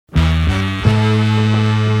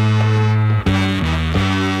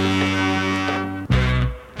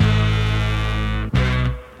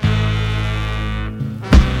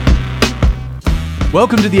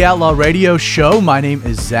Welcome to the Outlaw Radio Show. My name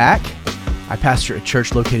is Zach. I pastor a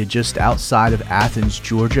church located just outside of Athens,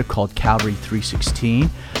 Georgia called Calvary 316.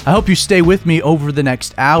 I hope you stay with me over the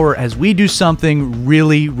next hour as we do something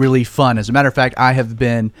really, really fun. As a matter of fact, I have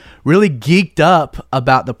been really geeked up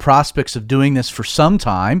about the prospects of doing this for some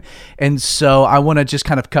time. And so I want to just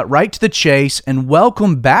kind of cut right to the chase and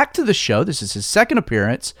welcome back to the show. This is his second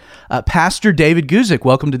appearance, Pastor David Guzik.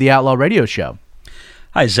 Welcome to the Outlaw Radio Show.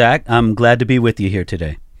 Hi, Zach. I'm glad to be with you here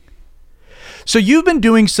today. So you've been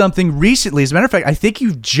doing something recently. As a matter of fact, I think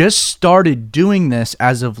you've just started doing this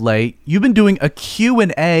as of late. You've been doing a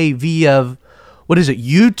Q&A via, what is it,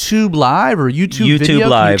 YouTube Live or YouTube Video?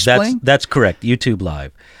 Live. That's correct. YouTube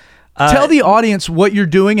Live. Tell the audience what you're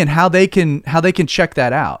doing and how they can check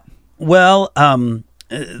that out. Well,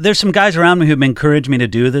 there's some guys around me who've encouraged me to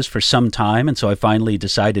do this for some time, and so I finally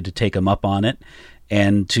decided to take them up on it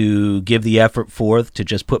and to give the effort forth to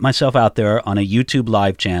just put myself out there on a YouTube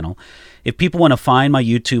Live channel. If people want to find my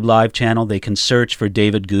YouTube Live channel, they can search for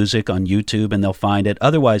David Guzik on YouTube and they'll find it.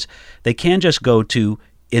 Otherwise, they can just go to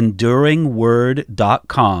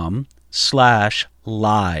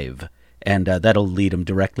enduringword.com/live, and that'll lead them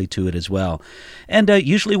directly to it as well. And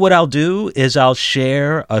usually what I'll do is I'll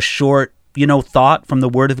share a short thought from the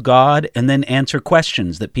Word of God, and then answer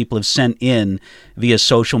questions that people have sent in via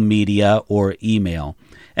social media or email.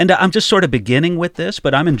 And I'm just sort of beginning with this,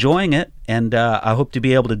 but I'm enjoying it, and I hope to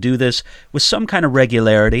be able to do this with some kind of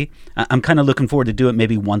regularity. I'm kind of looking forward to do it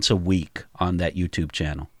maybe once a week on that YouTube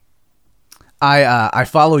channel. I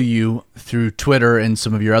follow you through Twitter and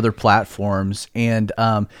some of your other platforms, and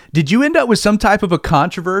did you end up with some type of a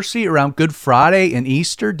controversy around Good Friday and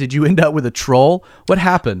Easter? Did you end up with a troll? What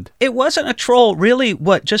happened? It wasn't a troll. Really,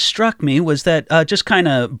 what just struck me was that just kind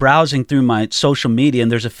of browsing through my social media,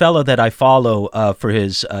 and there's a fellow that I follow for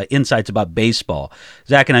his insights about baseball.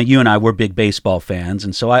 Zach and you and I, we're big baseball fans,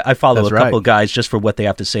 and so I follow That's a couple right. of guys just for what they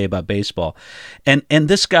have to say about baseball. And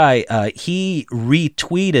this guy, he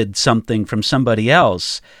retweeted something from somebody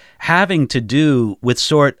else having to do with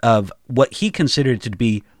sort of what he considered to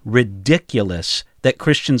be ridiculous that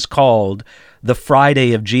Christians called the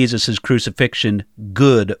Friday of Jesus' crucifixion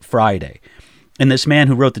Good Friday. And this man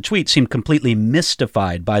who wrote the tweet seemed completely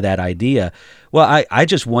mystified by that idea. Well, I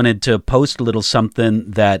just wanted to post a little something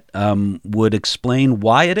that would explain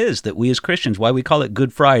why it is that we as Christians, why we call it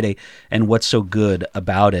Good Friday and what's so good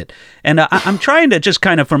about it. And I'm trying to just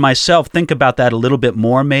kind of for myself think about that a little bit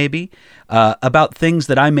more maybe, about things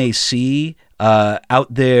that I may see out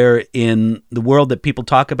there in the world that people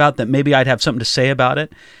talk about that maybe I'd have something to say about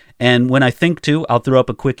it. And when I think to, I'll throw up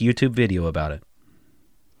a quick YouTube video about it.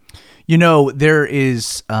 There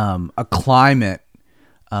is a climate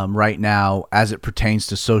right now as it pertains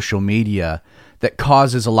to social media that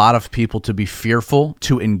causes a lot of people to be fearful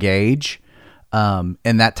to engage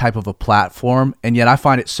in that type of a platform. And yet I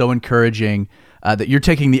find it so encouraging that you're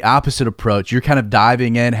taking the opposite approach. You're kind of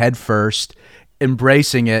diving in head first,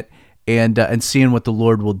 embracing it, and seeing what the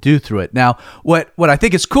Lord will do through it. Now, what I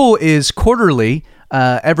think is cool is quarterly,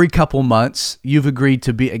 every couple months, you've agreed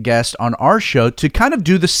to be a guest on our show to kind of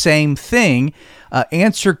do the same thing,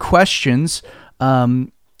 answer questions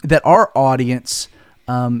that our audience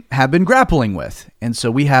have been grappling with. And so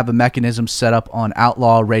we have a mechanism set up on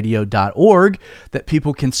outlawradio.org that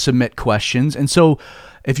people can submit questions. And so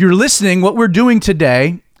if you're listening, what we're doing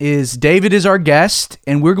today is David is our guest,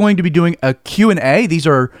 and we're going to be doing a Q&A. These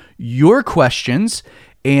are your questions.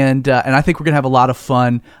 And I think we're going to have a lot of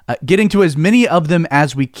fun getting to as many of them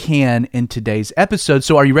as we can in today's episode.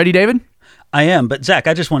 So are you ready, David? I am, but Zach,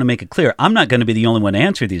 I just want to make it clear, I'm not going to be the only one to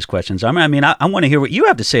answer these questions. I want to hear what you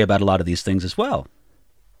have to say about a lot of these things as well.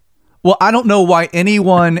 Well, I don't know why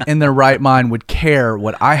anyone in their right mind would care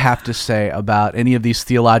what I have to say about any of these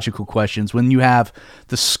theological questions when you have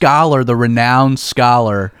the renowned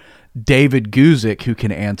scholar, David Guzik, who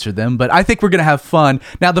can answer them, but I think we're going to have fun.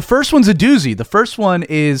 Now, the first one's a doozy. The first one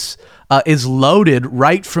is loaded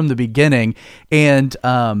right from the beginning, and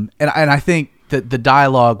I think that the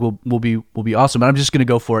dialogue will be awesome. But I'm just going to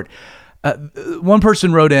go for it. One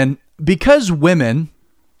person wrote in, because women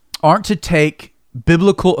aren't to take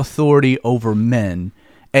biblical authority over men,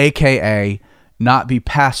 aka not be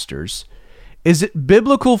pastors, is it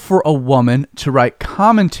biblical for a woman to write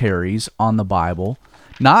commentaries on the Bible,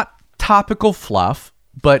 not topical fluff,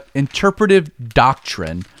 but interpretive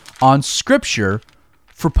doctrine on Scripture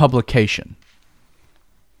for publication?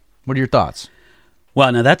 What are your thoughts?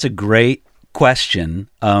 Well, now that's a great question,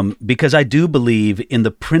 because I do believe in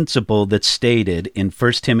the principle that's stated in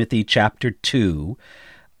 1 Timothy chapter 2,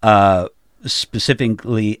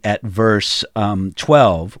 specifically at verse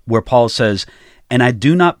 12, where Paul says, "And I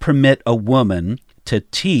do not permit a woman to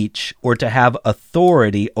teach or to have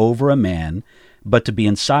authority over a man, but to be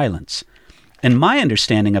in silence. And my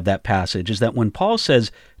understanding of that passage is that when Paul says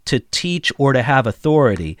to teach or to have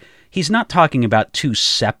authority, he's not talking about two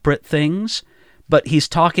separate things, but he's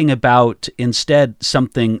talking about instead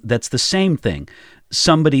something that's the same thing.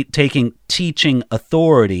 Somebody taking teaching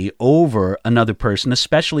authority over another person,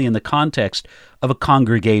 especially in the context of a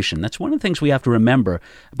congregation. That's one of the things we have to remember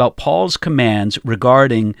about Paul's commands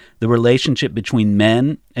regarding the relationship between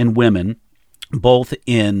men and women, both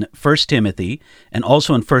in 1 Timothy and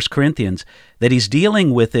also in 1 Corinthians, that he's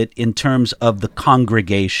dealing with it in terms of the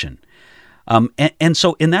congregation. And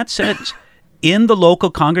so in that sense, in the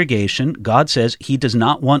local congregation, God says he does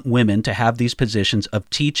not want women to have these positions of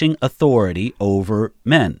teaching authority over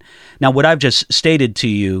men. Now, what I've just stated to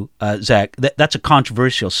you, Zach, that's a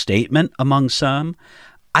controversial statement among some.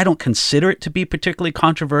 I don't consider it to be particularly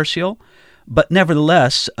controversial, but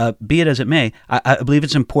nevertheless, be it as it may, I believe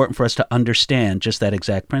it's important for us to understand just that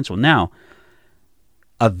exact principle. Now,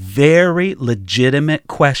 a very legitimate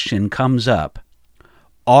question comes up.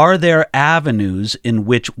 Are there avenues in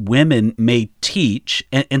which women may teach?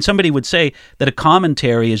 And somebody would say that a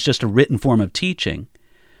commentary is just a written form of teaching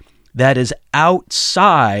that is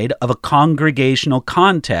outside of a congregational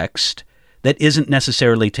context that isn't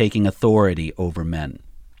necessarily taking authority over men.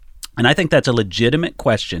 And I think that's a legitimate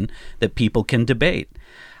question that people can debate.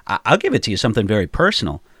 I'll give it to you something very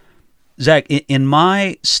personal. Zach, in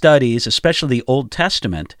my studies, especially the Old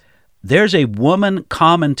Testament, there's a woman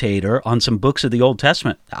commentator on some books of the Old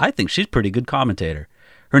Testament. I think she's a pretty good commentator.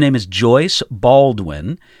 Her name is Joyce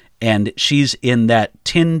Baldwin, and she's in that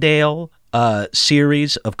Tyndale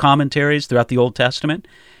series of commentaries throughout the Old Testament.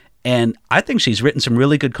 And I think she's written some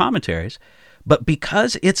really good commentaries. But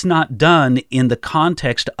because it's not done in the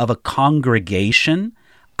context of a congregation,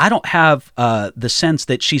 I don't have the sense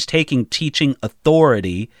that she's taking teaching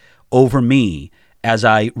authority over me as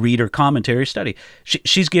I read her commentary study.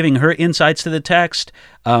 She's giving her insights to the text.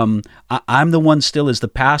 I'm the one still as the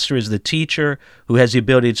pastor, as the teacher, who has the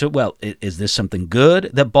ability to, well, is this something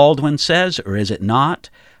good that Baldwin says, or is it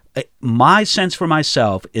not? My sense for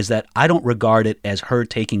myself is that I don't regard it as her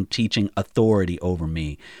taking teaching authority over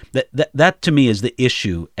me. That to me is the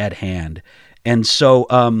issue at hand. And so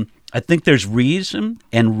I think there's reason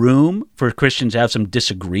and room for Christians to have some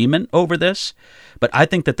disagreement over this, but I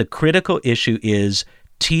think that the critical issue is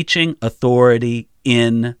teaching authority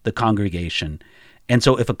in the congregation. And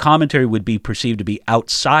so if a commentary would be perceived to be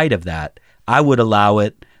outside of that, I would allow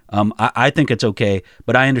it. I think it's okay,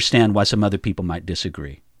 but I understand why some other people might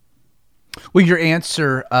disagree. Well, your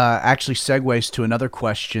answer actually segues to another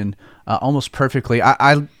question almost perfectly.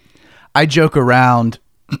 I joke around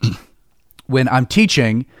when I'm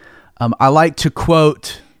teaching. I like to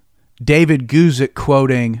quote David Guzik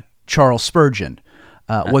quoting Charles Spurgeon.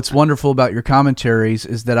 What's wonderful about your commentaries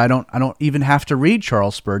is that I don't even have to read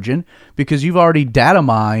Charles Spurgeon because you've already data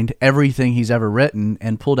mined everything he's ever written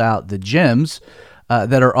and pulled out the gems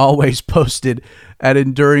that are always posted at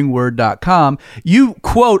enduringword.com. You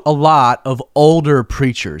quote a lot of older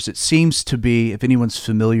preachers. It seems to be, if anyone's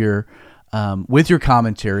familiar with your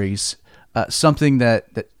commentaries, something that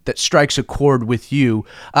strikes a chord with you.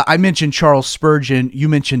 I mentioned Charles Spurgeon. You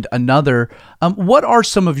mentioned another. What are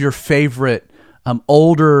some of your favorite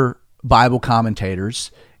older Bible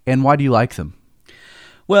commentators, and why do you like them?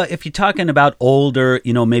 Well, if you're talking about older,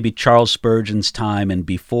 maybe Charles Spurgeon's time and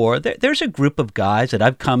before, there's a group of guys that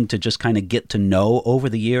I've come to just kind of get to know over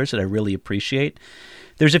the years that I really appreciate.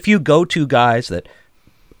 There's a few go-to guys that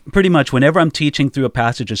pretty much whenever I'm teaching through a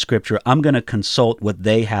passage of Scripture, I'm going to consult what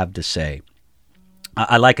they have to say.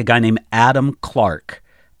 I like a guy named Adam Clarke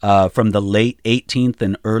from the late 18th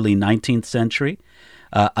and early 19th century.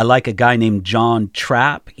 I like a guy named John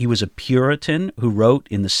Trapp. He was a Puritan who wrote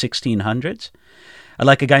in the 1600s. I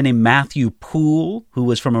like a guy named Matthew Poole, who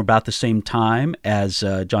was from about the same time as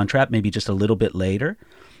John Trapp, maybe just a little bit later.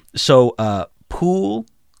 So Poole,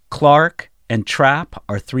 Clarke, and Trapp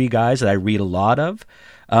are three guys that I read a lot of.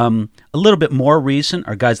 A little bit more recent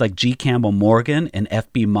are guys like G. Campbell Morgan and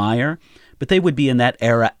F.B. Meyer, but they would be in that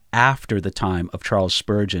era after the time of Charles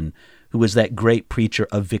Spurgeon, who was that great preacher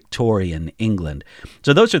of Victorian England.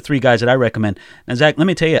 So those are three guys that I recommend. Now, Zach, let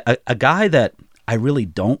me tell you, a guy that I really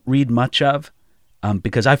don't read much of,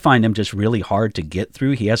 because I find him just really hard to get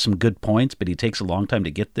through. He has some good points, but he takes a long time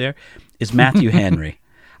to get there, is Matthew Henry.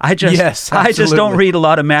 I just don't read a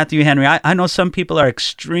lot of Matthew Henry. I know some people are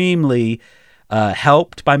extremely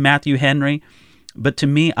helped by Matthew Henry, but to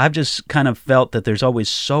me, I've just kind of felt that there's always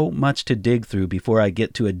so much to dig through before I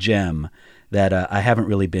get to a gem that I haven't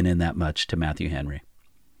really been in that much to Matthew Henry.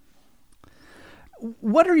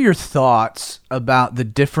 What are your thoughts about the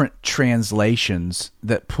different translations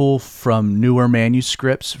that pull from newer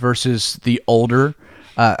manuscripts versus the older?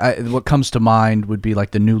 What comes to mind would be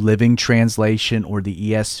like the New Living Translation or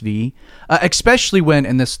the ESV, especially when,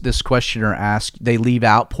 and this questioner asked, they leave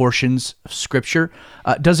out portions of Scripture.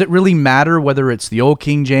 Does it really matter whether it's the Old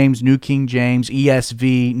King James, New King James,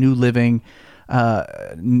 ESV, New Living,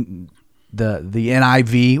 the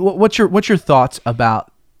NIV? What's your thoughts about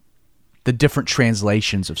the different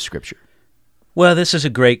translations of Scripture? Well, this is a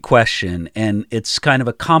great question, and it's kind of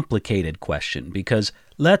a complicated question because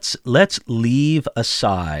let's leave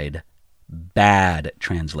aside bad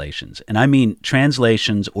translations. And I mean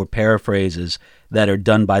translations or paraphrases that are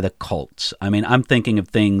done by the cults. I mean, I'm thinking of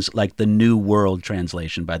things like the New World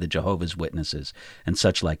Translation by the Jehovah's Witnesses and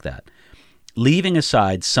such like that. Leaving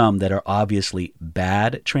aside some that are obviously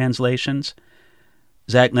bad translations,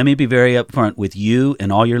 Zach, let me be very upfront with you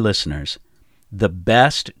and all your listeners. The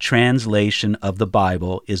best translation of the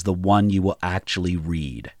Bible is the one you will actually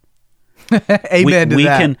read. Amen to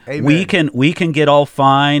that. Amen. We can get all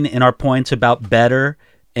fine in our points about better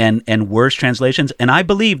and worse translations, and I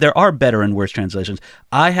believe there are better and worse translations.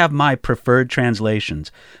 I have my preferred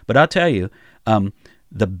translations, but I'll tell you,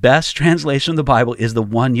 the best translation of the Bible is the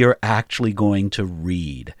one you're actually going to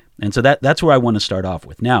read. And so that's where I want to start off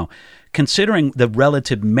with. Now, considering the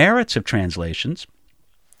relative merits of translations,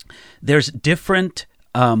 there's different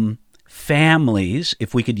families,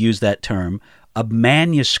 if we could use that term, of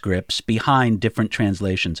manuscripts behind different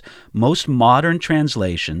translations. Most modern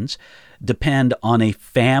translations depend on a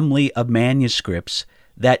family of manuscripts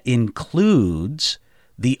that includes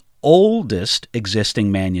the oldest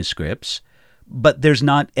existing manuscripts, but there's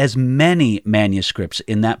not as many manuscripts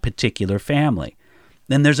in that particular family.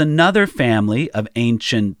 Then there's another family of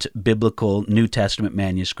ancient biblical New Testament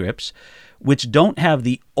manuscripts which don't have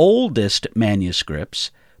the oldest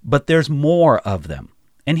manuscripts, but there's more of them.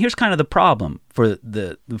 And here's kind of the problem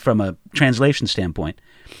from a translation standpoint.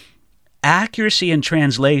 Accuracy in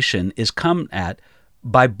translation is come at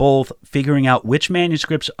by both figuring out which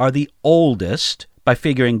manuscripts are the oldest, by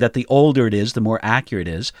figuring that the older it is, the more accurate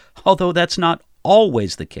it is, although that's not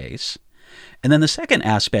always the case. And then the second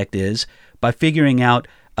aspect is by figuring out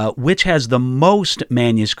which has the most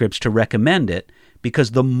manuscripts to recommend it,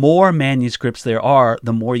 because the more manuscripts there are,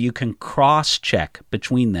 the more you can cross-check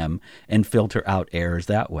between them and filter out errors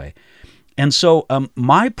that way. And so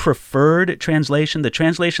my preferred translation, the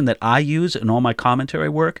translation that I use in all my commentary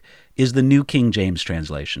work, is the New King James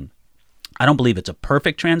translation. I don't believe it's a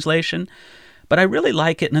perfect translation, but I really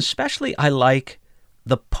like it, and especially I like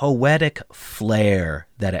the poetic flair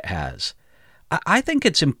that it has. I think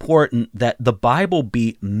it's important that the Bible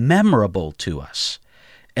be memorable to us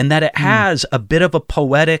and that it has a bit of a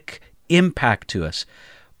poetic impact to us.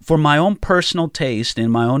 For my own personal taste in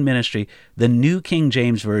my own ministry, the New King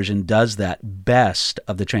James Version does that best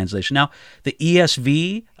of the translation. Now, the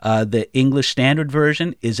ESV, the English Standard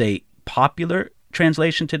Version, is a popular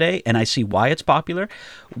translation today, and I see why it's popular.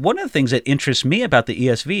 One of the things that interests me about the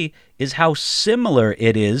ESV is how similar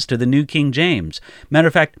it is to the New King James. Matter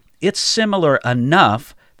of fact, it's similar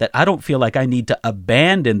enough that I don't feel like I need to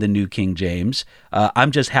abandon the New King James. I'm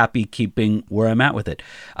just happy keeping where I'm at with it.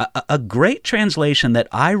 A great translation that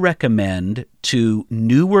I recommend to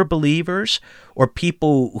newer believers or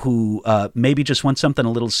people who maybe just want something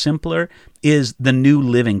a little simpler is the New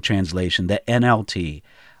Living Translation, the NLT.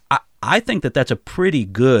 I think that that's a pretty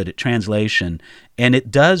good translation, and it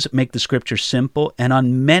does make the Scripture simple, and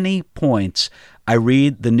on many points, I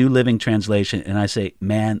read the New Living Translation and I say,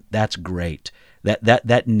 man, that's great.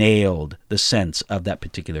 That nailed the sense of that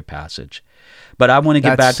particular passage. But I want to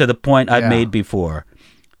get back to the point I've made before.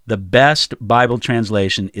 The best Bible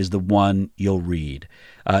translation is the one you'll read.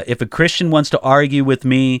 If a Christian wants to argue with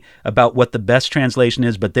me about what the best translation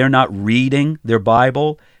is, but they're not reading their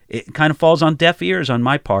Bible, it kind of falls on deaf ears on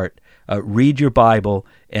my part. Read your Bible,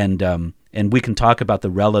 and we can talk about the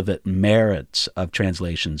relevant merits of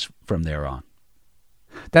translations from there on.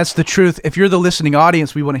 That's the truth. If you're the listening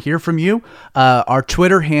audience, we want to hear from you. Our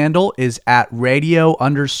Twitter handle is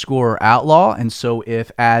 @radio_outlaw. And so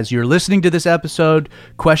if, as you're listening to this episode,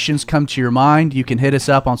 questions come to your mind, you can hit us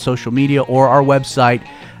up on social media or our website,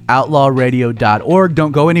 outlawradio.org.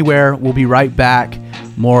 Don't go anywhere. We'll be right back.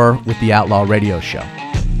 More with the Outlaw Radio Show.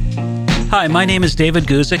 Hi, my name is David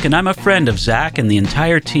Guzik, and I'm a friend of Zach and the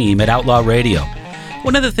entire team at Outlaw Radio.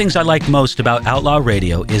 One of the things I like most about Outlaw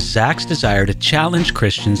Radio is Zach's desire to challenge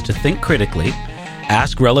Christians to think critically,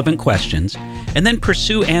 ask relevant questions, and then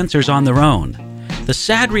pursue answers on their own. The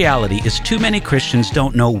sad reality is too many Christians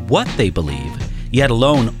don't know what they believe, yet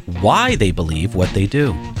alone why they believe what they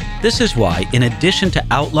do. This is why, in addition to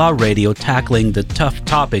Outlaw Radio tackling the tough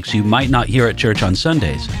topics you might not hear at church on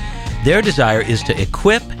Sundays, their desire is to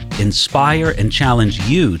equip, inspire, and challenge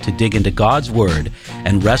you to dig into God's Word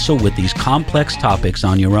and wrestle with these complex topics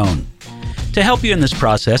on your own. To help you in this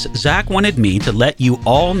process, Zach wanted me to let you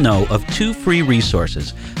all know of 2 free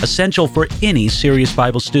resources essential for any serious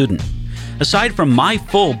Bible student. Aside from my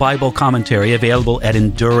full Bible commentary available at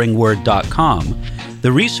EnduringWord.com,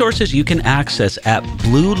 the resources you can access at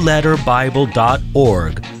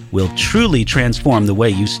blueletterbible.org will truly transform the way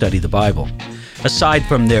you study the Bible. Aside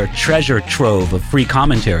from their treasure trove of free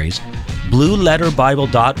commentaries,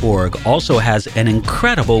 blueletterbible.org also has an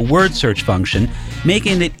incredible word search function,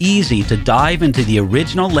 making it easy to dive into the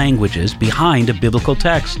original languages behind a biblical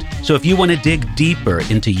text. So if you want to dig deeper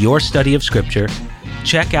into your study of Scripture,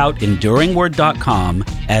 check out EnduringWord.com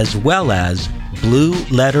as well as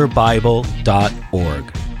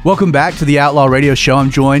blueletterbible.org. Welcome back to the Outlaw Radio Show. I'm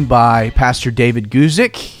joined by Pastor David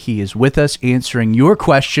Guzik. He is with us answering your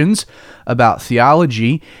questions about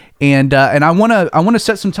theology, and I want to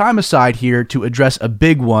set some time aside here to address a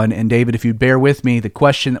big one. And David, if you bear with me, the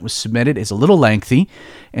question that was submitted is a little lengthy,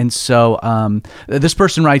 and so this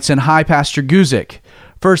person writes in, "Hi, Pastor Guzik.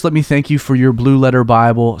 First, let me thank you for your Blue Letter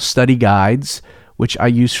Bible study guides, which I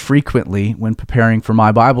use frequently when preparing for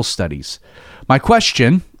my Bible studies. My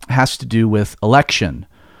question has to do with election.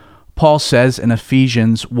 Paul says in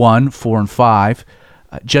Ephesians 1, 4, and 5,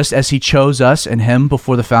 just as he chose us in him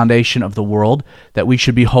before the foundation of the world, that we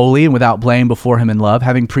should be holy and without blame before him in love,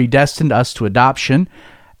 having predestined us to adoption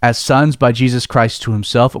as sons by Jesus Christ to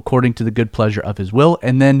himself, according to the good pleasure of his will."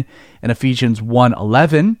 And then in Ephesians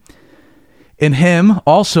 1:11, "In him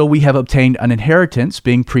also we have obtained an inheritance,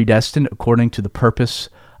 being predestined according to the purpose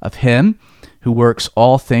of him who works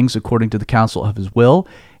all things according to the counsel of his will."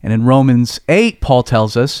 And in Romans 8, Paul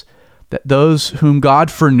tells us that those whom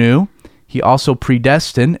God foreknew, he also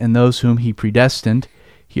predestined, and those whom he predestined,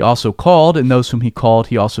 he also called, and those whom he called,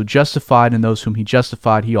 he also justified, and those whom he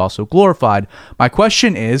justified, he also glorified. My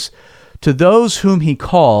question is, to those whom he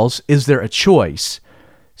calls, is there a choice?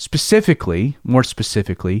 Specifically, more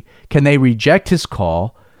specifically, can they reject his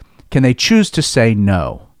call? Can they choose to say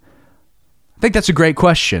no? I think that's a great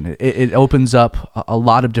question. It opens up a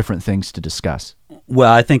lot of different things to discuss.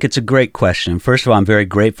 Well, I think it's a great question. First of all, I'm very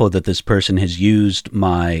grateful that this person has used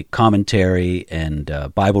my commentary and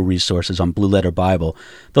Bible resources on Blue Letter Bible.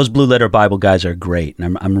 Those Blue Letter Bible guys are great,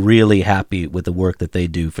 and I'm really happy with the work that they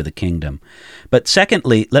do for the kingdom. But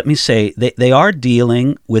secondly, let me say they are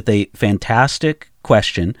dealing with a fantastic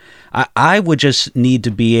question. I would just need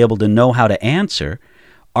to be able to know how to answer.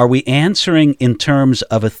 Are we answering in terms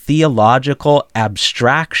of a theological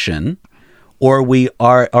abstraction, or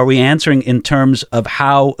are we answering in terms of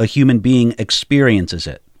how a human being experiences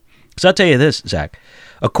it? Because I'll tell you this, Zach,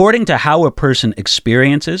 according to how a person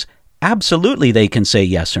experiences, absolutely they can say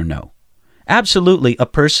yes or no. Absolutely, a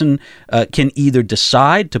person can either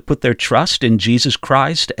decide to put their trust in Jesus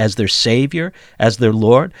Christ as their Savior, as their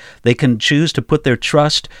Lord. They can choose to put their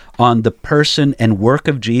trust on the person and work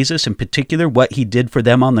of Jesus, in particular, what he did for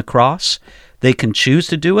them on the cross. They can choose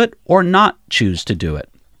to do it or not choose to do it.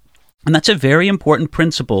 And that's a very important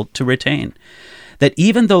principle to retain, that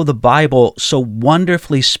even though the Bible so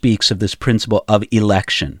wonderfully speaks of this principle of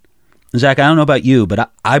election, Zach, I don't know about you,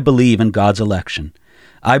 but I believe in God's election.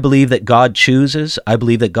 I believe that God chooses. I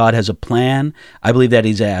believe that God has a plan. I believe that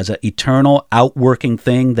he has an eternal outworking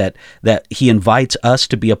thing that he invites us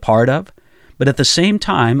to be a part of. But at the same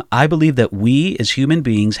time, I believe that we as human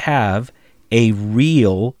beings have a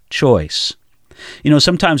real choice. You know,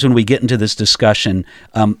 sometimes when we get into this discussion,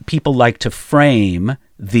 people like to frame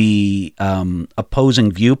the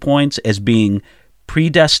opposing viewpoints as being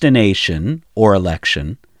predestination or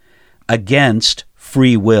election against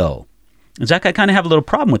free will. And Zach, I kind of have a little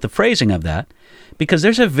problem with the phrasing of that, because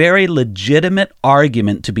there's a very legitimate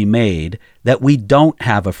argument to be made that we don't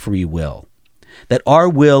have a free will, that our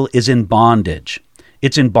will is in bondage.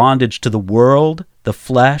 It's in bondage to the world, the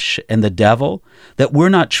flesh, and the devil, that we're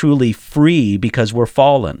not truly free because we're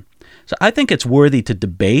fallen. So I think it's worthy to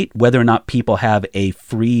debate whether or not people have a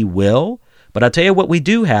free will, but I'll tell you what we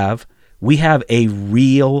do have. We have a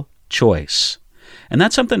real choice. And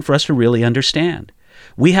that's something for us to really understand.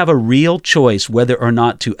 We have a real choice whether or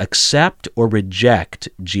not to accept or reject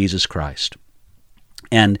Jesus Christ.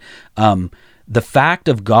 And the fact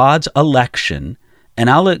of God's election, and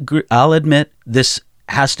I'll admit this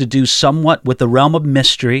has to do somewhat with the realm of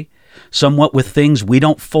mystery, somewhat with things we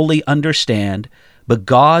don't fully understand, but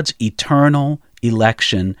God's eternal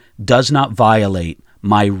election does not violate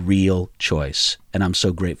my real choice, and I'm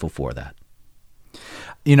so grateful for that.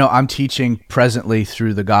 I'm teaching presently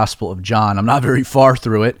through the Gospel of John. I'm not very far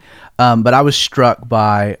through it, but I was struck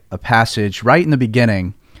by a passage right in the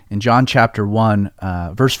beginning in John chapter 1,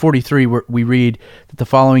 verse 43, where we read that the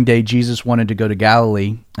following day Jesus wanted to go to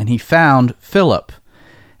Galilee, and he found Philip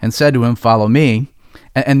and said to him, "Follow me."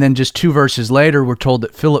 And then just 2 verses later, we're told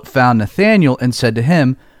that Philip found Nathanael and said to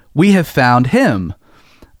him, "We have found him,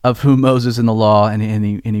 of whom Moses in the law," and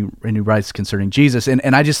he writes concerning Jesus.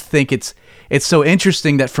 And I just think it's so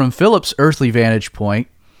interesting that from Philip's earthly vantage point,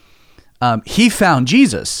 he found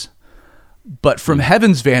Jesus. But from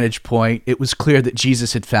heaven's vantage point, it was clear that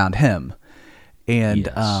Jesus had found him. And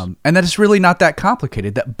Yes. And that it's really not that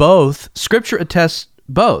complicated, that both, Scripture attests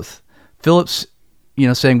both. Philip's,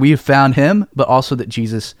 saying we have found him, but also that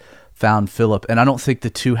Jesus found Philip. And I don't think the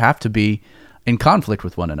two have to be in conflict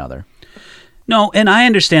with one another. No, and I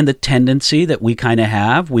understand the tendency that we kind of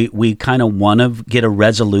have. We kind of want to get a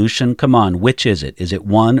resolution. Come on, which is it? Is it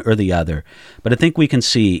one or the other? But I think we can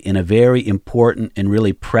see in a very important and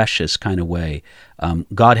really precious kind of way,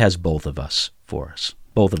 God has both of us for us,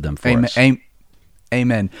 both of them for us.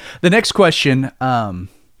 Amen. The next question comes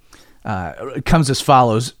as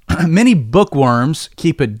follows. Many bookworms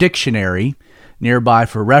keep a dictionary nearby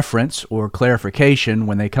for reference or clarification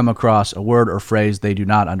when they come across a word or phrase they do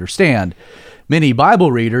not understand. Many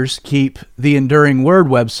Bible readers keep the Enduring Word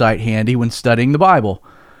website handy when studying the Bible.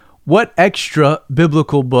 What extra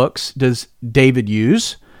biblical books does David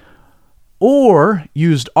use, or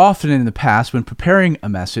used often in the past when preparing a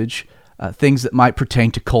message, things that might pertain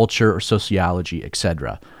to culture or sociology,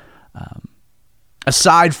 etc.?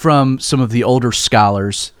 Aside from some of the older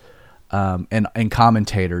scholars and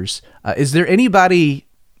commentators, is there anybody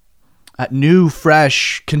new,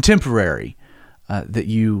 fresh, contemporary that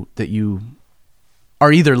you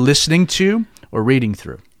are either listening to or reading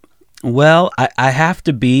through? Well, I have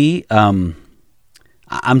to be, I'm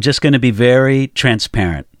just going to be very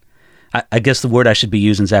transparent. I guess the word I should be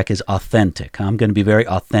using, Zach, is authentic. I'm going to be very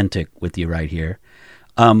authentic with you right here.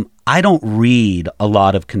 I don't read a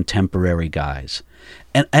lot of contemporary guys.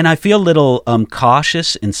 And I feel a little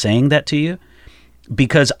cautious in saying that to you,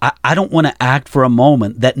 because I don't want to act for a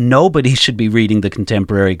moment that nobody should be reading the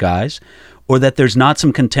contemporary guys, or that there's not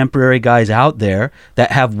some contemporary guys out there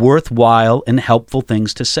that have worthwhile and helpful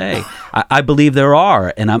things to say. I believe there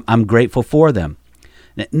are, and I'm grateful for them.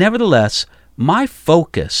 Nevertheless, my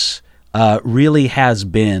focus really has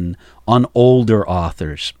been on older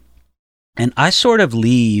authors. And I sort of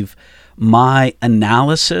leave my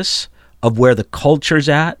analysis of where the culture's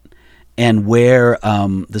at and where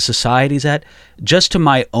the society's at just to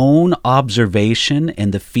my own observation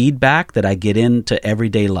and the feedback that I get into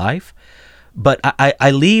everyday life. But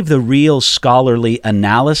I leave the real scholarly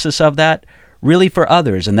analysis of that really for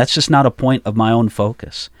others, and that's just not a point of my own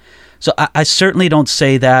focus. So I certainly don't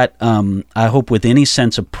say that, I hope, with any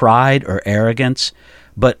sense of pride or arrogance,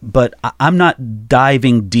 but I'm not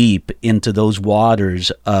diving deep into those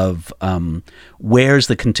waters of where's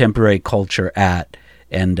the contemporary culture at,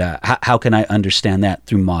 and how can I understand that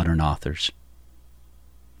through modern authors?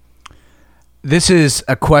 This is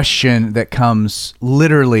a question that comes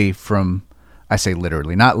literally from, I say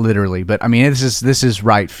literally, not literally, but I mean, this is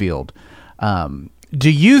right field. Do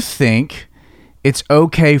you think it's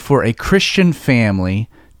okay for a Christian family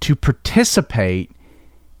to participate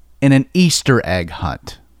in an Easter egg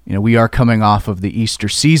hunt? We are coming off of the Easter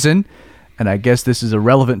season, and I guess this is a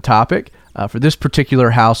relevant topic for this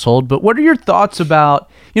particular household. But what are your thoughts about,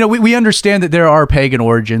 we understand that there are pagan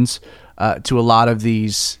origins to a lot of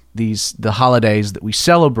the holidays that we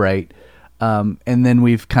celebrate, and then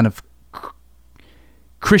we've kind of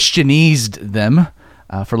Christianized them,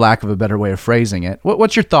 for lack of a better way of phrasing it.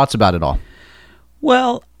 What's your thoughts about it all?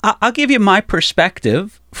 Well, I'll give you my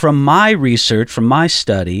perspective. From my research, from my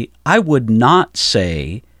study, I would not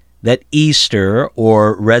say that Easter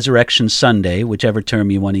or Resurrection Sunday, whichever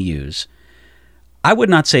term you want to use, I would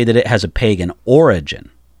not say that it has a pagan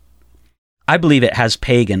origin. I believe it has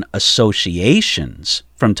pagan associations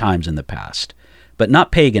from times in the past, but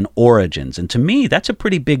not pagan origins. And to me, that's a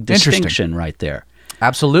pretty big distinction right there.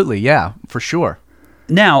 Absolutely, yeah, for sure.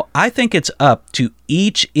 Now, I think it's up to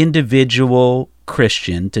each individual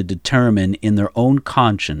Christian to determine in their own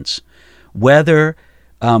conscience whether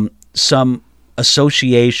some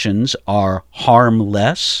associations are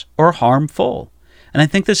harmless or harmful. And I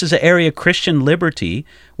think this is an area of Christian liberty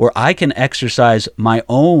where I can exercise my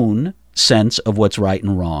own sense of what's right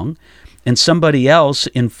and wrong, and somebody else,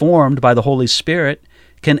 informed by the Holy Spirit,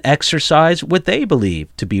 can exercise what they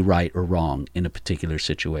believe to be right or wrong in a particular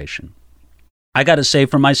situation. I got to say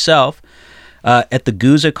for myself, at the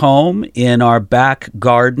Guzik home in our back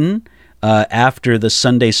garden, after the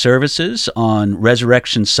Sunday services on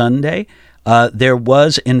Resurrection Sunday, there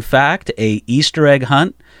was, in fact, a Easter egg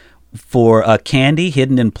hunt for candy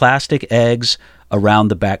hidden in plastic eggs around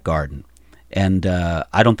the back garden. And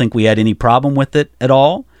I don't think we had any problem with it at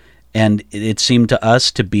all. And it seemed to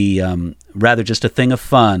us to be rather just a thing of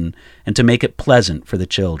fun and to make it pleasant for the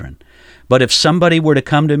children. But if somebody were to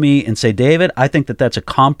come to me and say, David, I think that that's a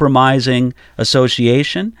compromising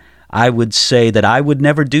association, I would say that I would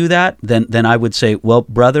never do that. Then I would say, well,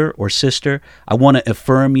 brother or sister, I want to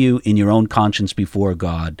affirm you in your own conscience before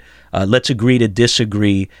God. Let's agree to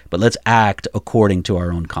disagree, but let's act according to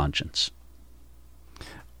our own conscience.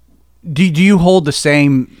 Do you hold the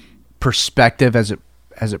same perspective as it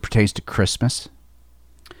pertains to Christmas?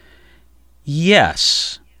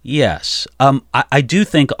 Yes. I do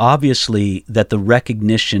think, obviously, that the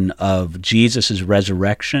recognition of Jesus'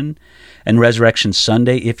 resurrection and Resurrection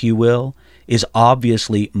Sunday, if you will, is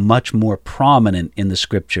obviously much more prominent in the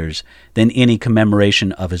Scriptures than any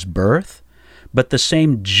commemoration of his birth. But the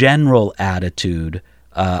same general attitude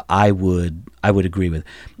I would agree with.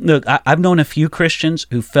 Look, I've known a few Christians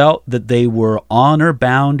who felt that they were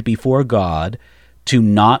honor-bound before God to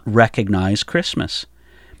not recognize Christmas.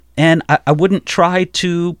 And I wouldn't try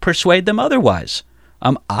to persuade them otherwise.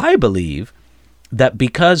 I believe that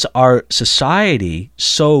because our society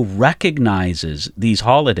so recognizes these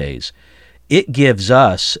holidays, it gives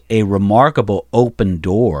us a remarkable open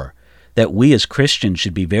door that we as Christians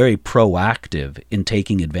should be very proactive in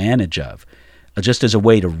taking advantage of, just as a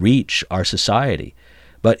way to reach our society.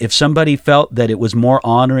 But if somebody felt that it was more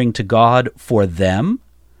honoring to God for them,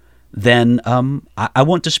 then I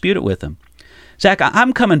won't dispute it with them. Zach,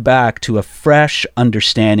 I'm coming back to a fresh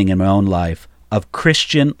understanding in my own life of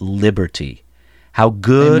Christian liberty, how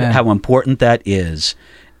good, Amen. how important that is.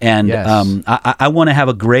 And Yes. I want to have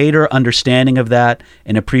a greater understanding of that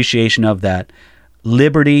and appreciation of that,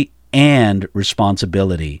 liberty and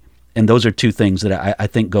responsibility. And those are two things that I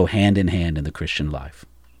think go hand in hand in the Christian life.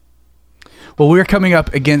 Well, we're coming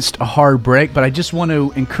up against a hard break, but I just want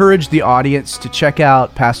to encourage the audience to check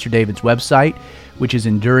out Pastor David's website, which is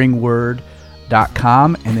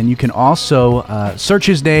enduringword.com. And then you can also search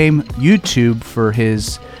his name, YouTube, for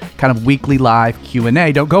his kind of weekly live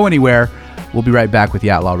Q&A. Don't go anywhere. We'll be right back with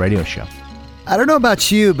the Outlaw Radio Show. I don't know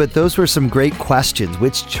about you, but those were some great questions.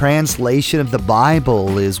 Which translation of the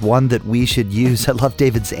Bible is one that we should use? I love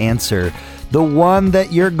David's answer. The one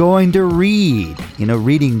that you're going to read.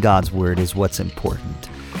 Reading God's Word is what's important.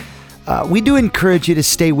 We do encourage you to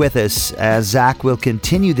stay with us as Zach will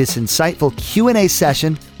continue this insightful Q&A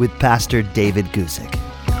session with Pastor David Guzik.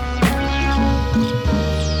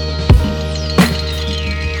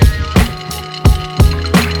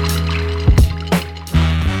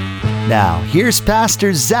 Now, here's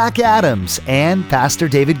Pastor Zach Adams and Pastor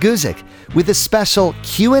David Guzik with a special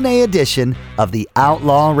Q&A edition of the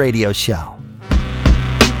Outlaw Radio Show.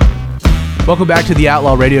 Welcome back to the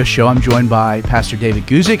Outlaw Radio Show. I'm joined by Pastor David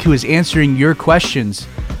Guzik, who is answering your questions.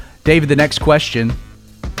 David, the next question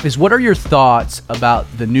is, what are your thoughts about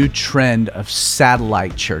the new trend of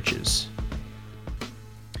satellite churches?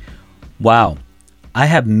 Wow. I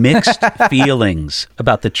have mixed feelings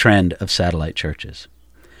about the trend of satellite churches.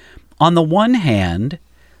 On the one hand,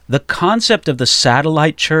 the concept of the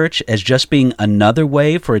satellite church as just being another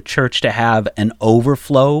way for a church to have an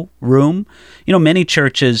overflow room. Many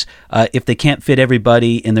churches, if they can't fit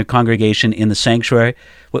everybody in their congregation in the sanctuary,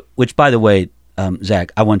 which, by the way,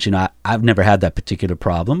 Zach, I want you to know, I've never had that particular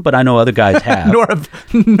problem, but I know other guys have. nor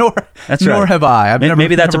have I.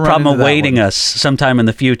 Maybe that's a never run problem into that awaiting one. us sometime in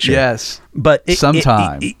the future. Yes. But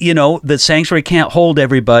sometime. The sanctuary can't hold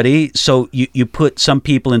everybody, so you put some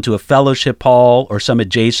people into a fellowship hall or some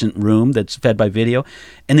adjacent room that's fed by video.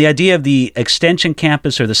 And the idea of the extension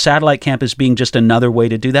campus or the satellite campus being just another way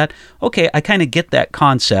to do that, okay, I kind of get that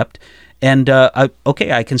concept, and I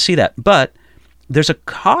can see that. But there's a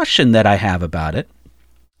caution that I have about it,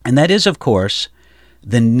 and that is, of course,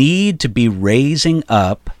 the need to be raising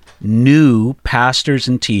up new pastors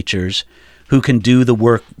and teachers who can do the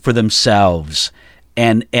work for themselves.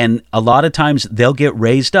 And a lot of times they'll get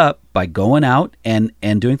raised up by going out and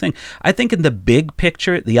doing things. I think in the big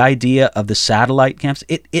picture, the idea of the satellite camps,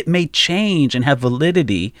 it may change and have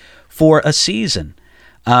validity for a season.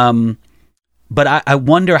 But I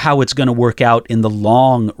wonder how it's going to work out in the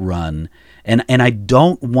long run. And I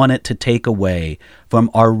don't want it to take away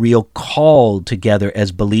from our real call together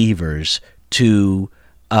as believers to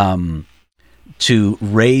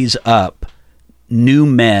raise up new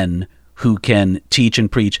men who can teach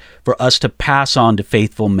and preach, for us to pass on to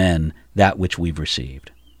faithful men that which we've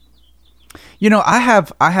received. I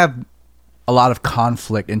have a lot of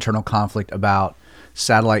conflict, internal conflict about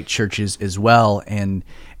satellite churches as well, and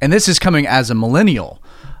this is coming as a millennial.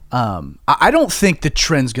 I don't think the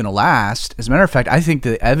trend's going to last. As a matter of fact, I think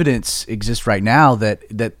the evidence exists right now that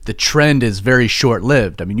the trend is very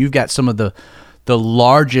short-lived. I mean, you've got some of the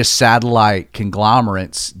largest satellite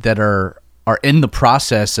conglomerates that are in the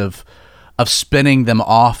process of spinning them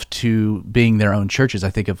off to being their own churches. I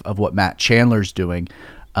think of what Matt Chandler's doing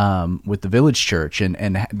with the Village Church,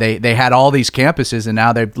 and they had all these campuses, and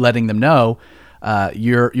now they're letting them know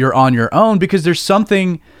you're on your own, because there's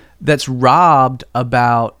something that's robbed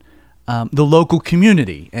about the local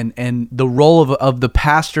community and the role of the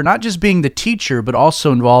pastor, not just being the teacher, but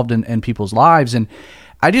also involved in people's lives. And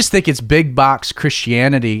I just think it's big box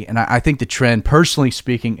Christianity, and I think the trend, personally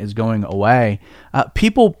speaking, is going away.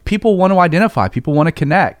 People want to identify, people want to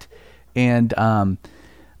connect, and I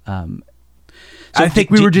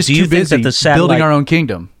think we were just too busy building our own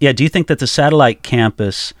kingdom. Yeah, do you think that the satellite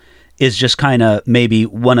campus is just kind of maybe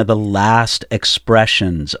one of the last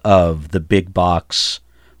expressions of the big box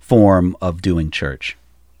form of doing church?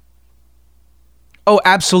 Oh,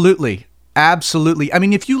 absolutely. Absolutely. I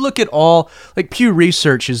mean, if you look at Pew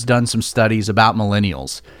Research has done some studies about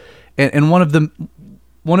millennials, and one of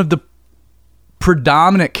the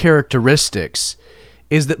predominant characteristics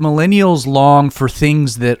is that millennials long for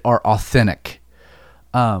things that are authentic.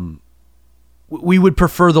 We would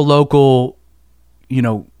prefer the local,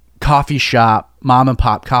 coffee shop, mom and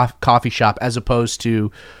pop coffee shop, as opposed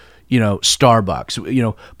to,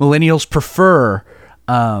 Starbucks. Millennials prefer,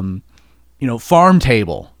 farm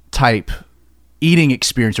table type eating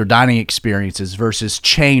experience or dining experiences versus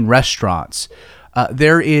chain restaurants.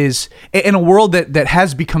 There is, in a world that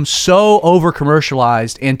has become so over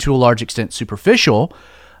commercialized and to a large extent superficial,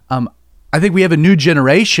 I think we have a new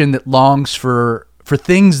generation that longs for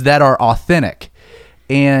things that are authentic,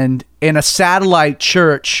 and a satellite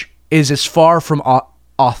church is as far from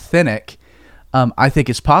authentic, I think,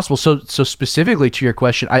 it's possible. So specifically to your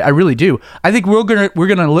question, I really do. I think we're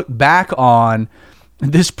gonna look back on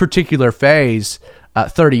this particular phase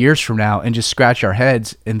 30 years from now and just scratch our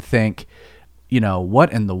heads and think,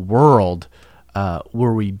 what in the world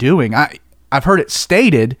were we doing? I've heard it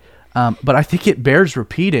stated, but I think it bears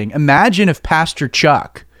repeating. Imagine if Pastor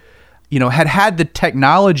Chuck, had the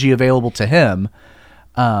technology available to him,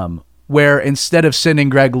 where instead of sending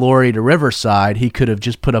Greg Laurie to Riverside, he could have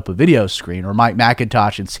just put up a video screen, or Mike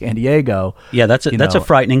McIntosh in San Diego. Yeah, that's a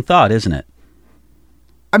frightening thought, isn't it?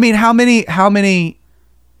 I mean, how many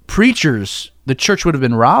preachers the church would have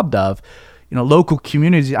been robbed of, local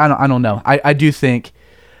communities. I don't know. I do think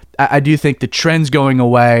the trend's going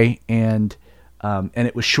away, and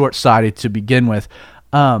it was short-sighted to begin with.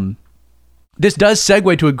 This does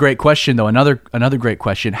segue to a great question, though. Another great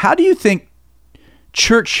question. How do you think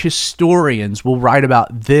church historians will write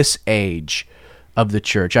about this age of the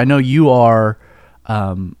church? I know you are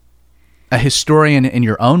a historian in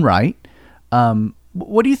your own right.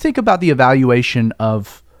 What do you think about the evaluation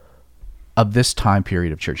of this time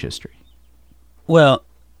period of church history? Well,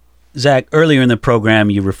 Zach, earlier in the program,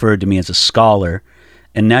 you referred to me as a scholar,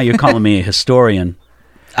 and now you're calling me a historian.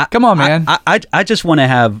 Come on, man. I just want to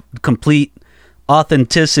have complete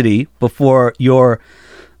authenticity before your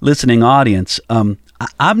listening audience.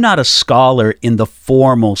 I'm not a scholar in the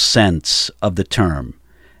formal sense of the term,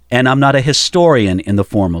 and I'm not a historian in the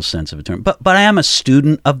formal sense of the term, but I am a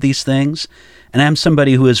student of these things, and I'm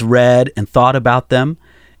somebody who has read and thought about them.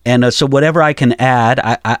 And so whatever I can add,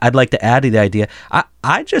 I'd like to add to the idea.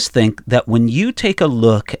 I just think that when you take a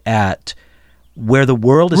look at where the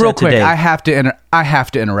world is real at quick, today... I have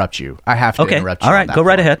to interrupt you. Okay. Interrupt you. All right, go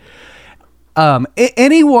right ahead.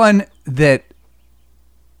 Anyone that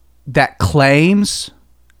claims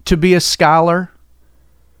to be a scholar,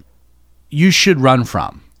 you should run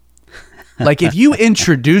from. Like, if you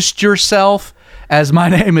introduced yourself as, my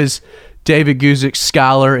name is David Guzik,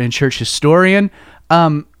 scholar and church historian,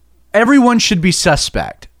 everyone should be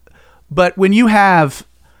suspect. But when you have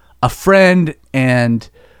a friend and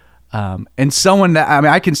someone that,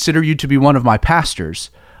 I consider you to be one of my pastors,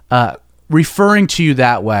 referring to you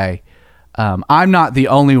that way, I'm not the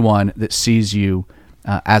only one that sees you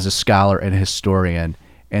as a scholar and a historian.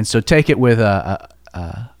 And so take it with a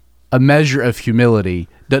measure of humility.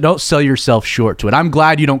 Don't sell yourself short to it. I'm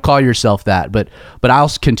glad you don't call yourself that, but I'll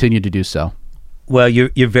continue to do so. Well,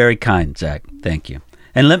 you're very kind, Zach. Thank you.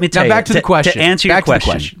 And let me tell you, back to the question. To answer your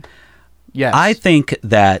question, yes. I think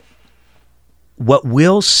that what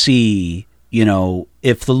we'll see,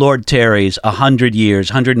 if the Lord tarries 100 years,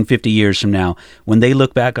 150 years from now, when they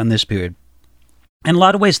look back on this period, in a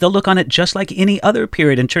lot of ways, they'll look on it just like any other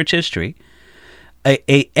period in church history.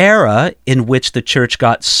 a era in which the church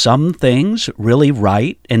got some things really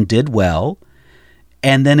right and did well,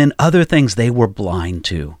 and then in other things they were blind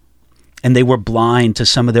to. And they were blind to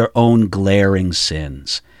some of their own glaring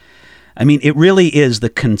sins. I mean, it really is the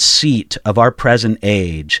conceit of our present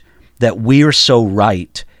age that we're so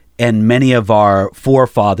right, and many of our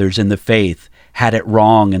forefathers in the faith had it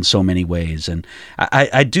wrong in so many ways. And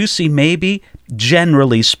I do see, maybe,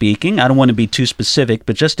 generally speaking, I don't want to be too specific,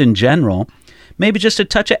 but just in general, maybe just a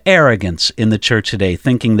touch of arrogance in the church today,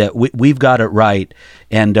 thinking that we've got it right,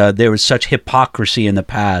 and there was such hypocrisy in the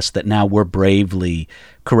past that now we're bravely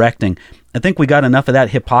correcting. I think we got enough of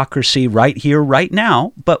that hypocrisy right here, right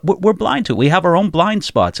now, but we're blind to it. We have our own blind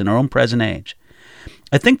spots in our own present age.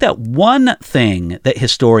 I think that one thing that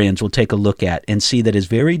historians will take a look at and see that is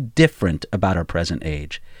very different about our present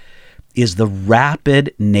age is the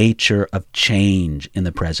rapid nature of change in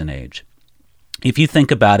the present age. If you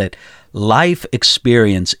think about it, life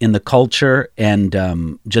experience in the culture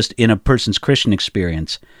and just in a person's Christian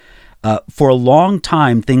experience, for a long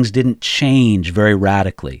time, things didn't change very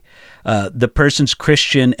radically. The person's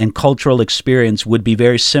Christian and cultural experience would be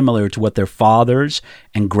very similar to what their fathers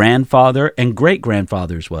and grandfather and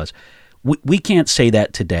great-grandfathers was. We can't say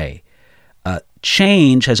that today.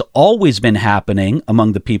 Change has always been happening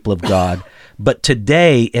among the people of God, but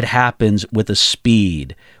today it happens with a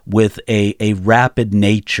speed, with a rapid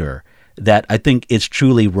nature that I think is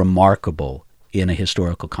truly remarkable in a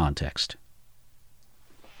historical context.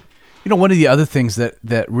 You know, one of the other things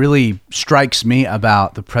that really strikes me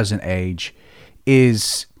about the present age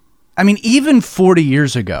is, I mean, even 40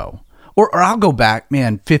 years ago, or I'll go back,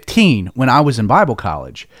 15, when I was in Bible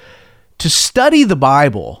college, to study the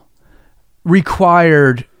Bible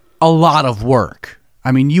required a lot of work.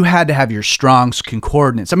 I mean, you had to have your Strong's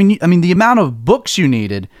Concordance. I mean, the amount of books you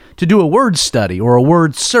needed to do a word study or a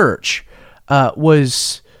word search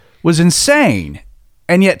was insane.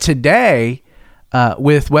 And yet today,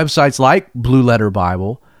 with websites like Blue Letter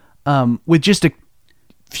Bible, with just a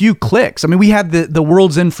few clicks. I mean, we have the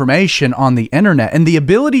world's information on the internet, and the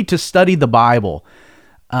ability to study the Bible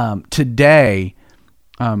today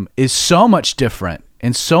is so much different,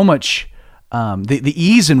 and so much the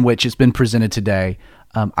ease in which it's been presented today,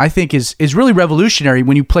 I think is really revolutionary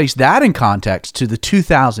when you place that in context to the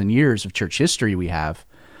 2,000 years of church history we have,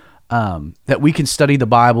 that we can study the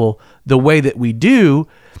Bible the way that we do.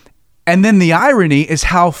 And then the irony is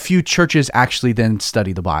how few churches actually then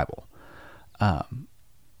study the Bible.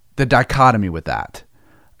 The dichotomy with that,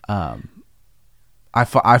 I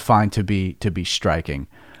find to be striking.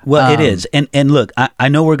 Well, it is. And look, I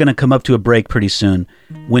know we're going to come up to a break pretty soon.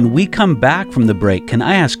 When we come back from the break, can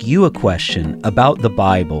I ask you a question about the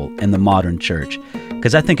Bible and the modern church?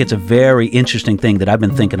 Because I think it's a very interesting thing that I've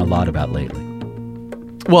been thinking a lot about lately.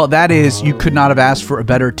 Well, that is, you could not have asked for a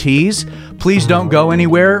better tease. Please don't go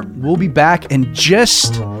anywhere. We'll be back in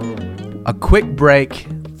just a quick break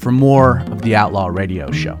for more of the Outlaw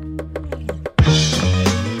Radio Show.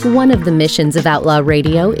 One of the missions of Outlaw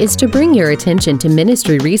Radio is to bring your attention to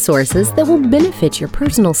ministry resources that will benefit your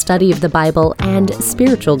personal study of the Bible and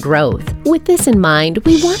spiritual growth. With this in mind,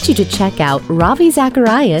 we want you to check out Ravi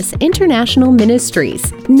Zacharias International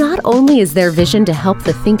Ministries. Not only is their vision to help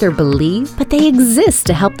the thinker believe, but they exist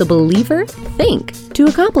to help the believer think. To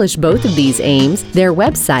accomplish both of these aims, their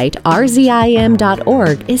website,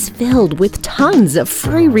 rzim.org, is filled with tons of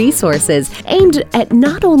free resources aimed at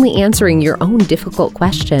not only answering your own difficult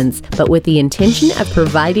questions, but with the intention of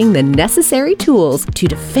providing the necessary tools to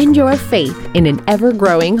defend your faith in an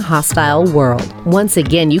ever-growing hostile world. Once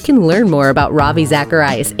again, you can learn more about Ravi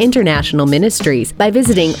Zacharias International Ministries by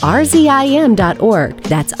visiting rzim.org.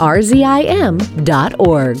 That's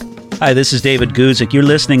rzim.org. Hi, this is David Guzik. You're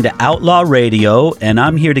listening to Outlaw Radio, and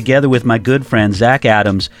I'm here together with my good friend Zach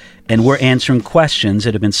Adams, and we're answering questions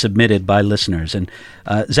that have been submitted by listeners. And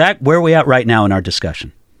Zach, where are we at right now in our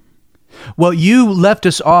discussion? Well, you left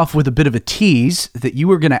us off with a bit of a tease that you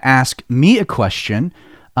were going to ask me a question,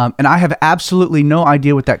 and I have absolutely no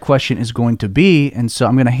idea what that question is going to be, and so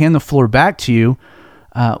I'm going to hand the floor back to you.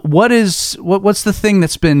 What's the thing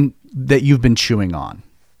that you've been chewing on?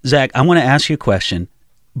 Zach, I want to ask you a question.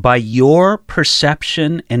 By your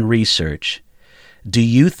perception and research, do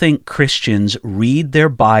you think Christians read their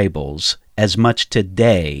Bibles as much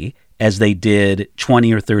today as they did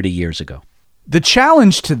 20 or 30 years ago? The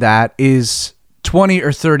challenge to that is 20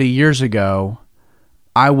 or 30 years ago,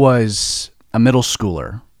 I was a middle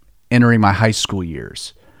schooler entering my high school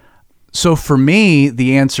years. So for me,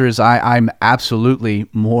 the answer is I'm absolutely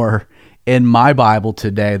more in my Bible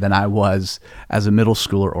today than I was as a middle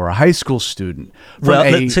schooler or a high school student.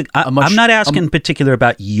 I'm not asking in particular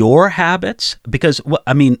about your habits, because,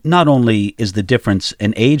 not only is the difference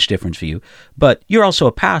an age difference for you, but you're also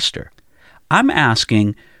a pastor. I'm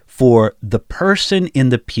asking for the person in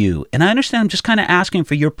the pew. And I understand I'm just kind of asking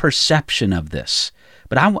for your perception of this,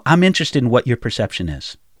 but I'm interested in what your perception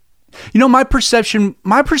is. My perception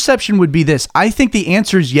would be this. I think the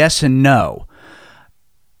answer is yes and no.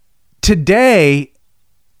 Today,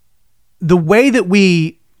 the way that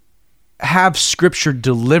we have Scripture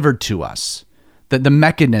delivered to us, that the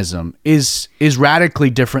mechanism is radically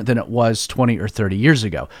different than it was 20 or 30 years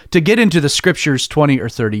ago. To get into the Scriptures 20 or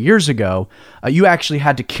 30 years ago, you actually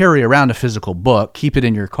had to carry around a physical book, keep it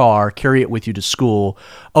in your car, carry it with you to school,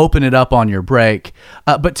 open it up on your break.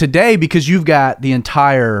 But today, because you've got the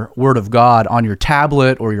entire Word of God on your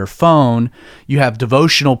tablet or your phone, you have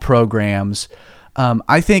devotional programs.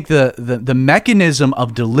 I think the mechanism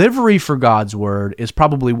of delivery for God's Word is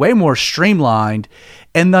probably way more streamlined,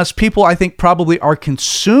 and thus people, I think, probably are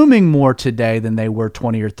consuming more today than they were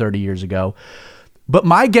 20 or 30 years ago. But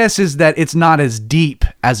my guess is that it's not as deep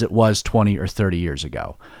as it was 20 or 30 years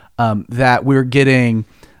ago, that we're getting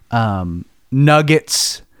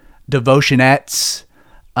nuggets, devotionettes.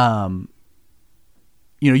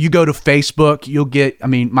 You go to Facebook, you'll get,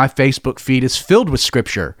 my Facebook feed is filled with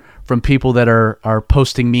Scripture from people that are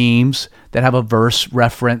posting memes that have a verse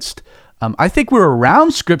referenced. I think we're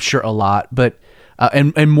around Scripture a lot, but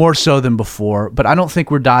and more so than before. But I don't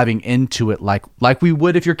think we're diving into it like we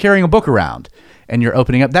would if you're carrying a book around and you're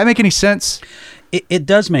opening up. That make any sense? It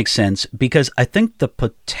does make sense, because I think the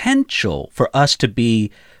potential for us to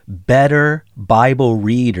be better Bible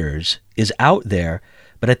readers is out there,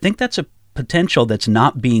 but I think that's a potential that's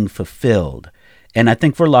not being fulfilled. And I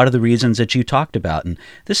think for a lot of the reasons that you talked about. And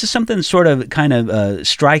this is something sort of kind of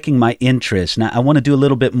striking my interest. Now, I want to do a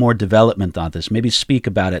little bit more development on this, maybe speak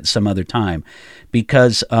about it some other time,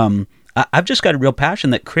 because I've just got a real passion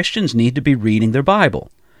that Christians need to be reading their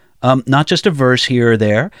Bible. Not just a verse here or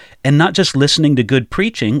there, and not just listening to good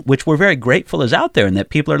preaching, which we're very grateful is out there and that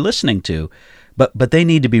people are listening to, but they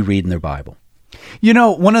need to be reading their Bible.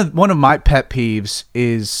 One of my pet peeves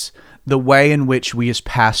is the way in which we as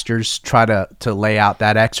pastors try to lay out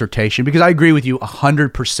that exhortation, because I agree with you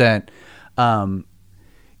 100%.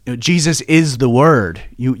 Jesus is the Word.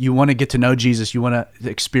 You want to get to know Jesus. You want to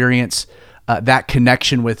experience that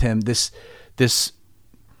connection with Him. This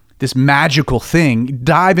magical thing.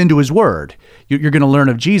 Dive into His Word. You're going to learn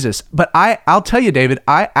of Jesus. But I'll tell you, David,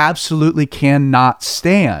 I absolutely cannot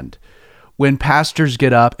stand when pastors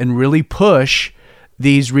get up and really push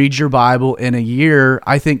these read your Bible in a year,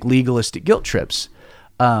 I think, legalistic guilt trips.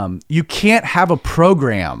 You can't have a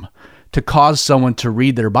program to cause someone to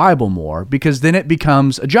read their Bible more, because then it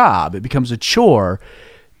becomes a job. It becomes a chore.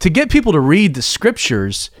 To get people to read the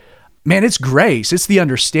Scriptures, man, it's grace. It's the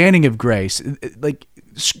understanding of grace. Like,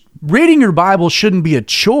 reading your Bible shouldn't be a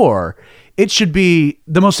chore. It should be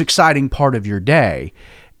the most exciting part of your day.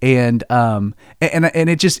 And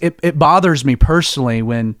it bothers me personally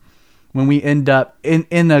when we end up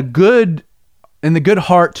in the good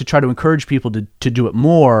heart to try to encourage people to do it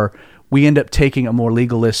more, we end up taking a more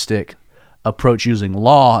legalistic approach using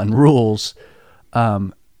law and rules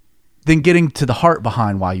than getting to the heart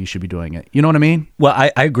behind why you should be doing it. You know what I mean? Well,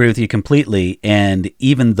 I agree with you completely. And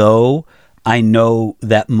even though I know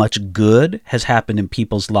that much good has happened in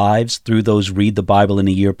people's lives through those Read the Bible in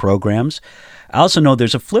a Year programs, I also know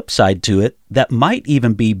there's a flip side to it that might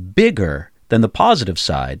even be bigger than the positive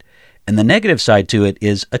side. And the negative side to it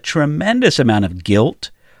is a tremendous amount of guilt,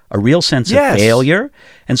 a real sense of failure,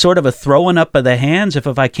 and sort of a throwing up of the hands. If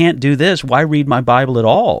I can't do this, why read my Bible at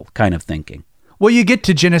all kind of thinking. Well, you get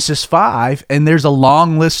to Genesis 5, and there's a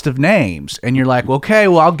long list of names. And you're like, okay,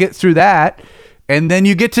 well, I'll get through that. And then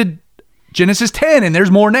you get to Genesis 10, and there's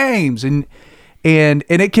more names. And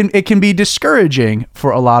it can be discouraging for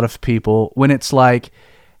a lot of people when it's like,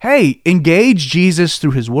 hey, engage Jesus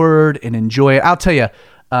through His Word and enjoy it. I'll tell you,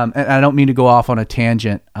 and I don't mean to go off on a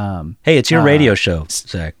tangent. Hey, it's your radio show,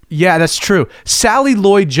 Zach. Yeah, that's true. Sally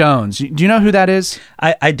Lloyd-Jones. Do you know who that is?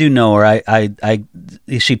 I do know her.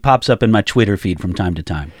 She pops up in my Twitter feed from time to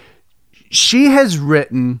time. She has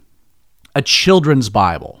written a children's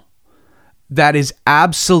Bible that is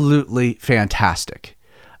absolutely fantastic.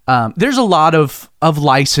 There's a lot of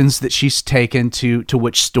license that she's taken to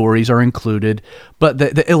which stories are included, but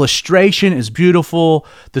the illustration is beautiful.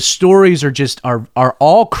 The stories are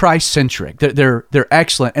all Christ-centric. They're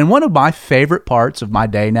excellent. And one of my favorite parts of my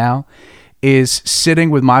day now is sitting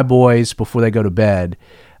with my boys before they go to bed.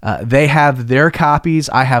 They have their copies,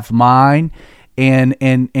 I have mine,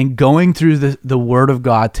 and going through the Word of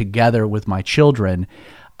God together with my children.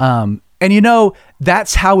 And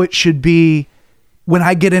that's how it should be when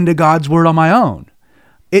I get into God's Word on my own.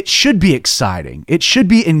 It should be exciting. It should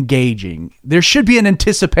be engaging. There should be an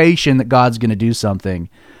anticipation that God's going to do something.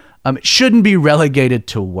 It shouldn't be relegated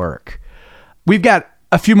to work. We've got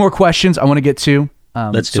a few more questions I want to get to.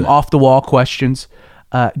 Let's do some it. off-the-wall questions.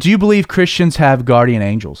 Do you believe Christians have guardian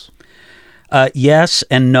angels? Yes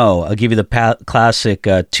and no. I'll give you the classic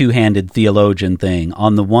two-handed theologian thing,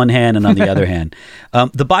 on the one hand and on the other hand.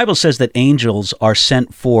 The Bible says that angels are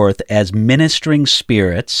sent forth as ministering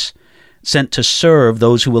spirits sent to serve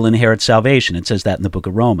those who will inherit salvation. It says that in the book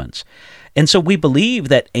of Romans. And so we believe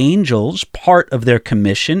that angels, part of their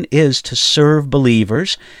commission is to serve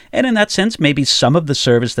believers. And in that sense, maybe some of the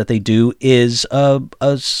service that they do is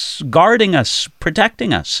guarding us,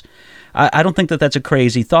 protecting us. I don't think that that's a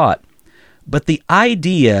crazy thought. But the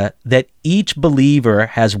idea that each believer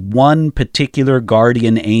has one particular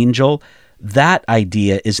guardian angel, that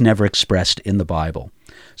idea is never expressed in the Bible.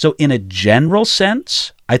 So in a general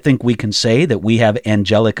sense, I think we can say that we have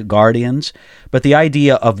angelic guardians, but the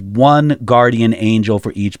idea of one guardian angel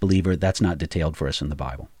for each believer, that's not detailed for us in the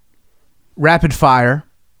Bible. Rapid fire,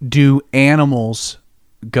 do animals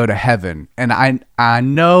go to heaven? And I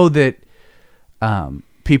know that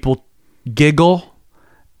people giggle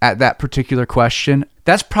at that particular question.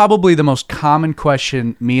 That's probably the most common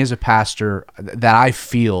question me as a pastor that I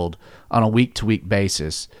field on a week-to-week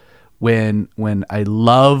basis when a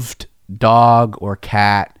loved dog or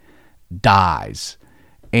cat dies.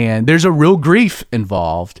 And there's a real grief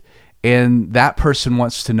involved, and that person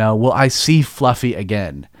wants to know, will I see Fluffy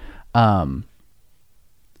again? I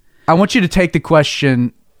want you to take the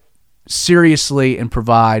question seriously and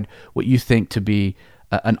provide what you think to be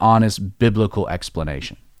an honest biblical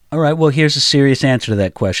explanation. All right, well, here's a serious answer to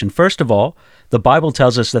that question. First of all, the Bible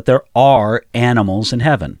tells us that there are animals in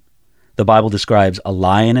heaven. The Bible describes a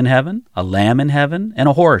lion in heaven, a lamb in heaven, and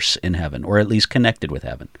a horse in heaven, or at least connected with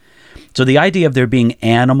heaven. So the idea of there being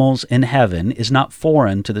animals in heaven is not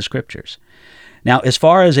foreign to the Scriptures. Now, as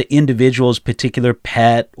far as an individual's particular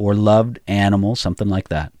pet or loved animal, something like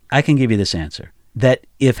that, I can give you this answer. That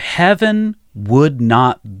if heaven would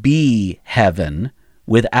not be heaven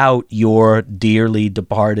without your dearly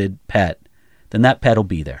departed pet, then that pet will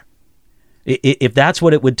be there. If that's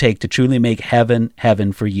what it would take to truly make heaven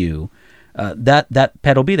heaven for you, that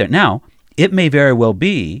pet will be there. Now, it may very well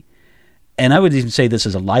be, and I would even say this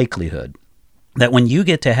is a likelihood, that when you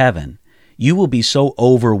get to heaven, you will be so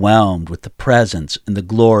overwhelmed with the presence and the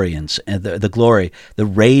glory and the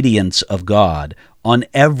radiance of God on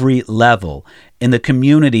every level in the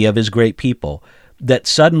community of His great people, that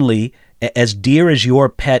suddenly, as dear as your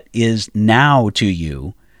pet is now to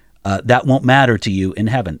you, that won't matter to you in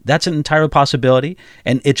heaven. That's an entire possibility,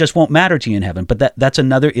 and it just won't matter to you in heaven. But that's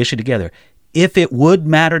another issue together. If it would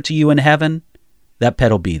matter to you in heaven, that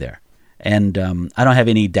pet will be there. And I don't have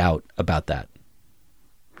any doubt about that.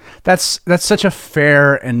 That's such a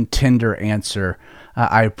fair and tender answer.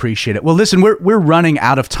 I appreciate it. Well, listen, we're running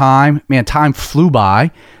out of time. Man, time flew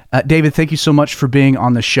by. David, thank you so much for being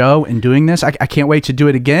on the show and doing this. I can't wait to do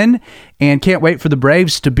it again, and can't wait for the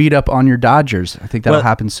Braves to beat up on your Dodgers. I think that'll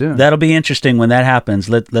happen soon. That'll be interesting when that happens.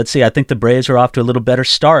 Let's see. I think the Braves are off to a little better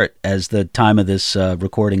start as the time of this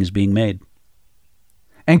recording is being made.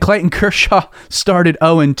 And Clayton Kershaw started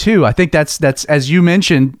 0-2. I think that's as you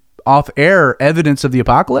mentioned off air, evidence of the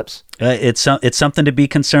apocalypse. It's something to be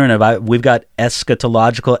concerned of. We've got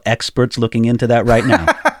eschatological experts looking into that right now.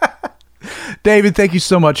 David, thank you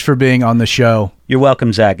so much for being on the show. You're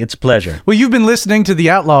welcome, Zach. It's a pleasure. Well, you've been listening to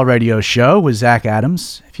the Outlaw Radio Show with Zach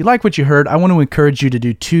Adams. If you like what you heard, I want to encourage you to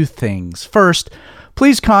do two things. First,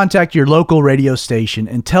 please contact your local radio station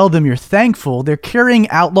and tell them you're thankful they're carrying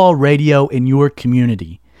Outlaw Radio in your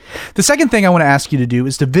community. The second thing I want to ask you to do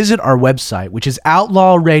is to visit our website, which is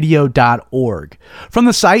outlawradio.org. From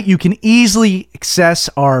the site, you can easily access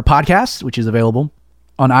our podcast, which is available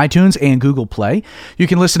on iTunes and Google Play. You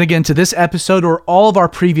can listen again to this episode or all of our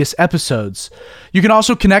previous episodes. You can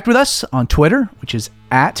also connect with us on Twitter, which is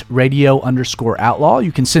 @radio_outlaw.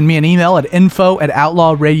 You can send me an email at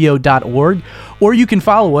info@outlawradio.org, or you can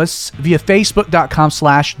follow us via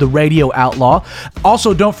facebook.com/theradiooutlaw.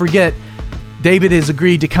 Also, don't forget, David has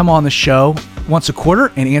agreed to come on the show once a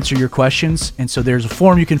quarter and answer your questions. And so there's a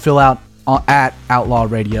form you can fill out at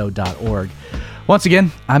outlawradio.org. Once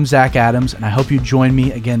again, I'm Zach Adams, and I hope you join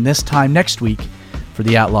me again this time next week for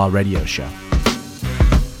the Outlaw Radio Show.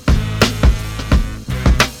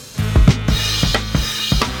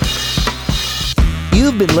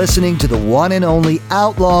 You've been listening to the one and only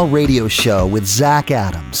Outlaw Radio Show with Zach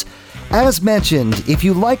Adams. As mentioned, if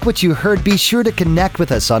you like what you heard, be sure to connect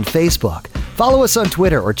with us on Facebook. Follow us on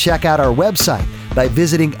Twitter or check out our website by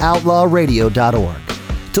visiting outlawradio.org.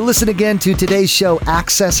 To listen again to today's show,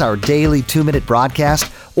 access our daily 2-minute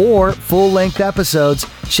broadcast or full-length episodes,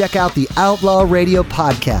 check out the Outlaw Radio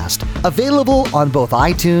podcast, available on both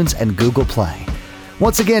iTunes and Google Play.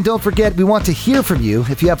 Once again, don't forget, we want to hear from you.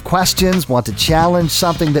 If you have questions, want to challenge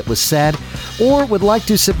something that was said, or would like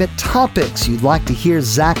to submit topics you'd like to hear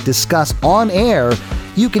Zach discuss on air,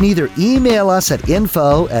 you can either email us at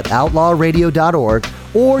info@outlawradio.org,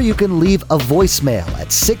 or you can leave a voicemail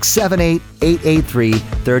at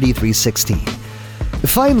 678-883-3316.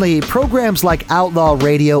 Finally, programs like Outlaw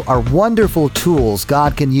Radio are wonderful tools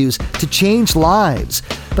God can use to change lives.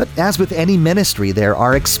 But as with any ministry, there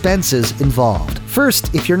are expenses involved.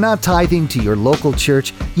 First, if you're not tithing to your local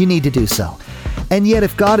church, you need to do so. And yet,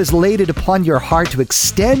 if God has laid it upon your heart to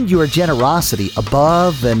extend your generosity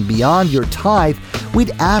above and beyond your tithe,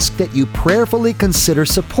 we'd ask that you prayerfully consider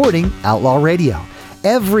supporting Outlaw Radio.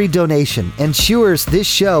 Every donation ensures this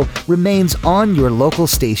show remains on your local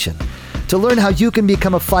station. To learn how you can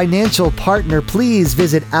become a financial partner, please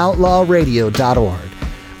visit outlawradio.org.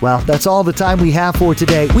 Well, that's all the time we have for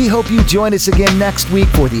today. We hope you join us again next week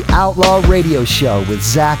for the Outlaw Radio Show with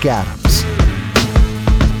Zach Adams.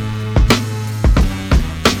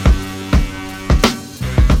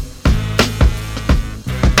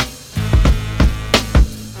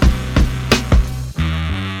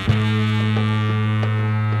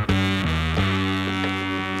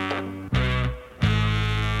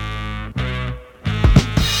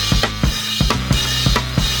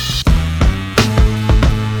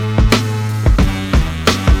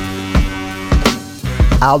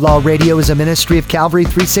 Outlaw Radio is a ministry of Calvary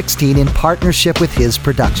 316 in partnership with His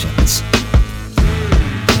Productions.